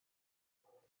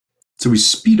So we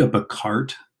speed up a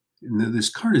cart, and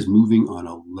this cart is moving on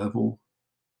a level,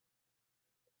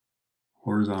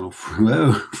 horizontal,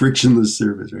 frictionless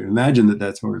surface, right? Imagine that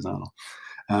that's horizontal.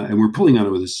 And we're pulling on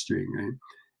it with a string, right?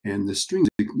 And the string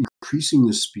is increasing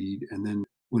the speed, and then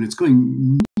when it's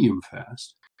going medium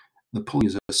fast, the pulling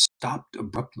is stopped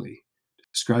abruptly.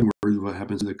 Describe what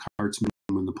happens to the cart's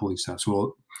when the pulling stops.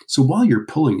 Well, so while you're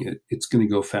pulling it, it's going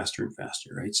to go faster and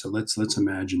faster, right? So let's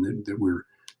imagine that we're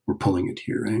pulling it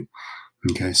here, right?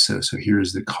 Okay, so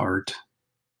here's the cart,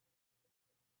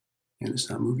 and it's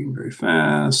not moving very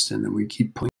fast, and then we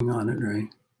keep pulling on it, right?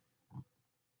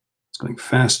 It's going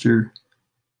faster,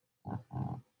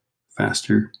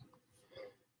 faster,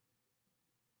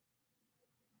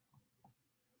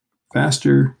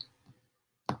 faster,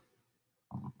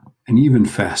 and even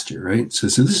faster, right? So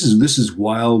this is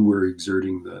while we're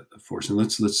exerting the force, and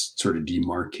let's sort of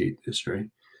demarcate this, right?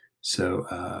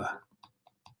 So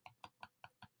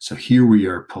so here we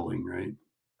are pulling, right,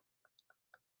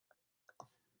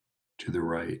 to the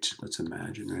right. Let's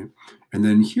imagine, right, and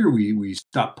then here we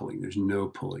stop pulling. There's no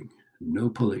pulling, no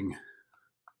pulling.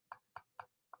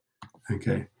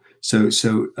 Okay. So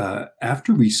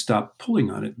after we stop pulling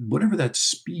on it, whatever that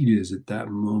speed is at that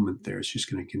moment there, it's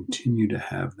just going to continue to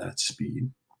have that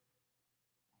speed.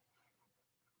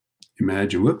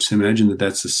 Imagine that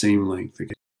that's the same length.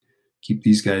 Okay. Keep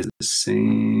these guys the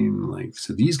same length.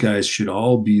 So these guys should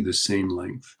all be the same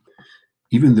length,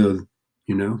 even though,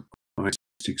 you know,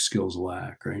 artistic skills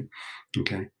lack, right?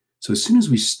 Okay. So as soon as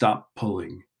we stop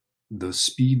pulling, the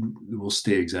speed will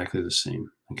stay exactly the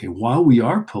same. Okay. While we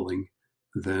are pulling,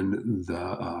 then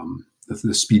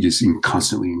the speed is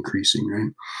constantly increasing,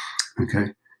 right?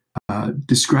 Okay.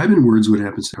 Describe in words what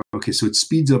happens. Okay, so it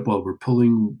speeds up while we're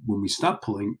pulling. When we stop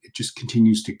pulling, it just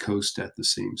continues to coast at the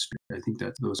same speed. I think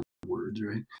that those are words,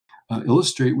 right?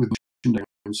 Illustrate with motion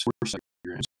diagrams, force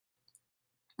diagrams.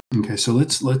 Okay, so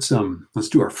let's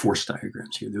do our force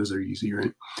diagrams here. Those are easy,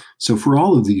 right? So for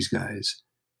all of these guys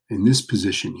in this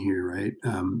position here, right,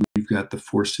 we've got the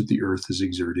force that the Earth is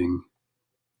exerting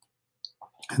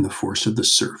and the force of the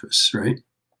surface, right?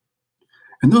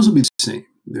 And those will be the same.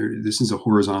 This is a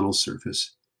horizontal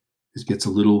surface. It gets a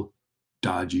little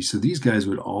dodgy. So these guys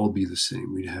would all be the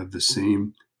same. We'd have the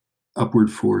same upward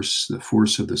force, the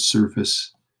force of the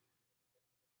surface,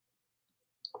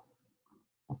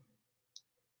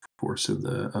 force of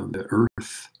the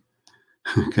Earth.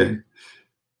 Okay.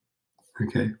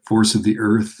 Okay. Force of the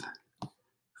Earth,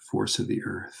 force of the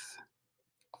Earth.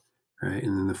 Right.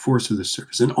 And then the force of the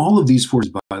surface. And all of these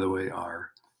forces, by the way, are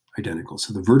identical.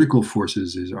 So the vertical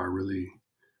forces are really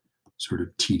sort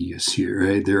of tedious here,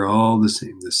 right? They're all the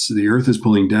same. The Earth is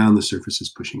pulling down, the surface is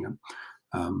pushing up.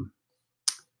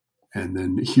 And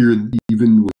then here,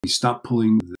 even when we stop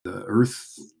pulling, the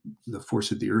Earth, the force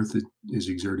that the Earth is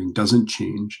exerting doesn't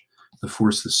change. The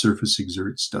force the surface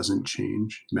exerts doesn't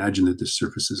change. Imagine that this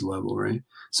surface is level, right?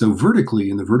 So vertically,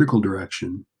 in the vertical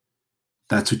direction,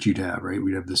 that's what you'd have, right?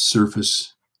 We'd have the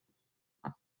surface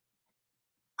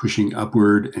pushing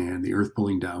upward and the Earth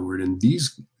pulling downward. And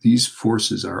these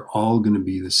forces are all going to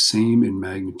be the same in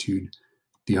magnitude,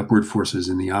 the upward forces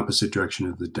in the opposite direction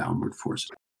of the downward forces.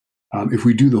 If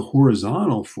we do the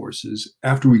horizontal forces,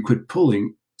 after we quit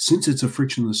pulling, since it's a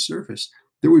frictionless surface,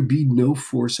 there would be no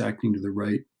force acting to the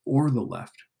right or the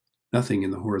left, nothing in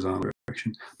the horizontal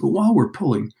direction. But while we're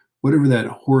pulling, whatever that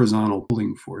horizontal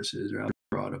pulling force is, or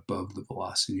brought above the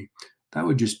velocity, that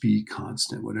would just be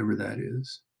constant, whatever that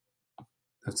is.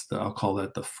 I'll call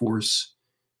that the force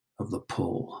of the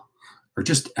pull, or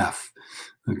just F,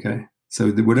 okay?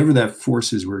 So whatever that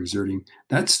force is we're exerting,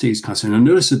 that stays constant. Now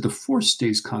notice that the force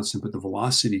stays constant, but the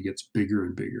velocity gets bigger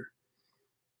and bigger,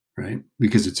 right?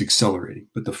 Because it's accelerating.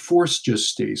 But the force just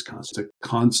stays constant. It's a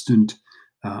constant,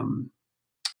 constant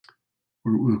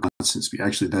speed.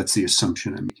 Actually, that's the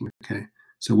assumption I'm making, okay?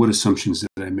 So what assumptions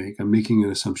did I make? I'm making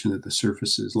an assumption that the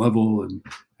surface is level and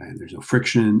there's no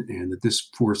friction, and that this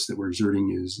force that we're exerting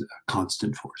is a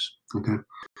constant force, okay?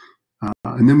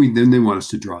 And then they want us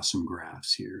to draw some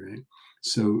graphs here, right?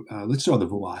 So let's draw the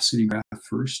velocity graph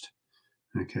first,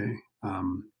 okay?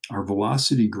 Our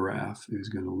velocity graph is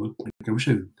going to look like,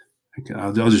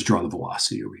 I'll just draw the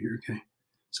velocity over here, okay?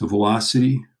 So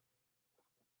velocity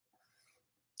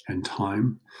and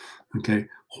time, okay?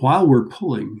 While we're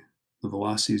pulling, the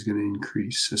velocity is going to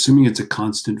increase. Assuming it's a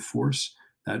constant force,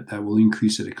 that will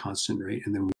increase at a constant rate.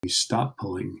 And then when we stop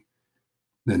pulling,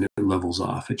 then it levels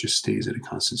off. It just stays at a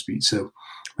constant speed. So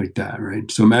like that, right?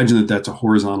 So imagine that that's a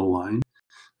horizontal line.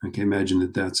 Okay, imagine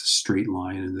that that's a straight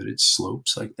line and that it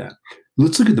slopes like that.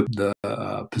 Let's look at the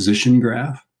position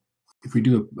graph. If we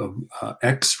do a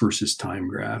x versus time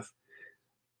graph,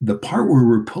 the part where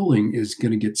we're pulling is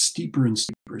going to get steeper and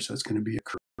steeper. So it's going to be a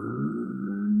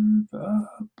curve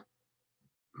up.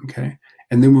 Okay.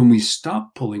 And then when we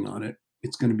stop pulling on it,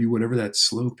 it's going to be whatever that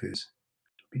slope is.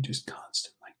 It'll be just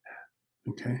constant like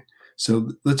that. Okay.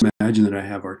 So let's imagine that I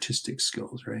have artistic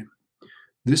skills, right?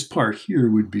 This part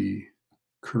here would be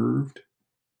curved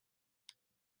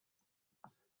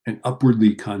and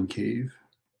upwardly concave.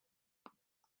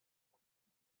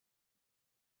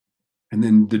 And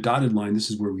then the dotted line,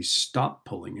 this is where we stop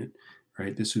pulling it,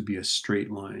 right? This would be a straight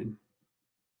line.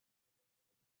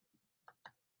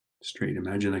 Straight,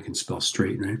 imagine I can spell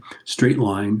straight, right? Straight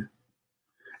line.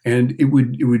 And it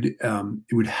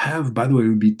would have, by the way, it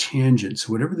would be tangent.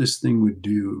 So whatever this thing would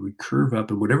do, it would curve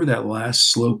up, and whatever that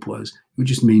last slope was, it would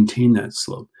just maintain that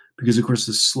slope. Because of course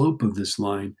the slope of this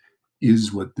line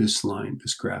is what this line,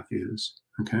 this graph is.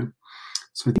 Okay.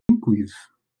 So I think we've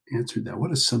answered that.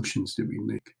 What assumptions did we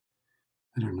make?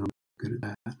 I don't know. Good at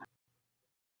that. I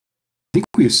think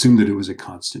we assumed that it was a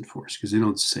constant force because they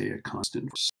don't say a constant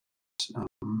force.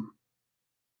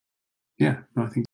 Yeah, no, I think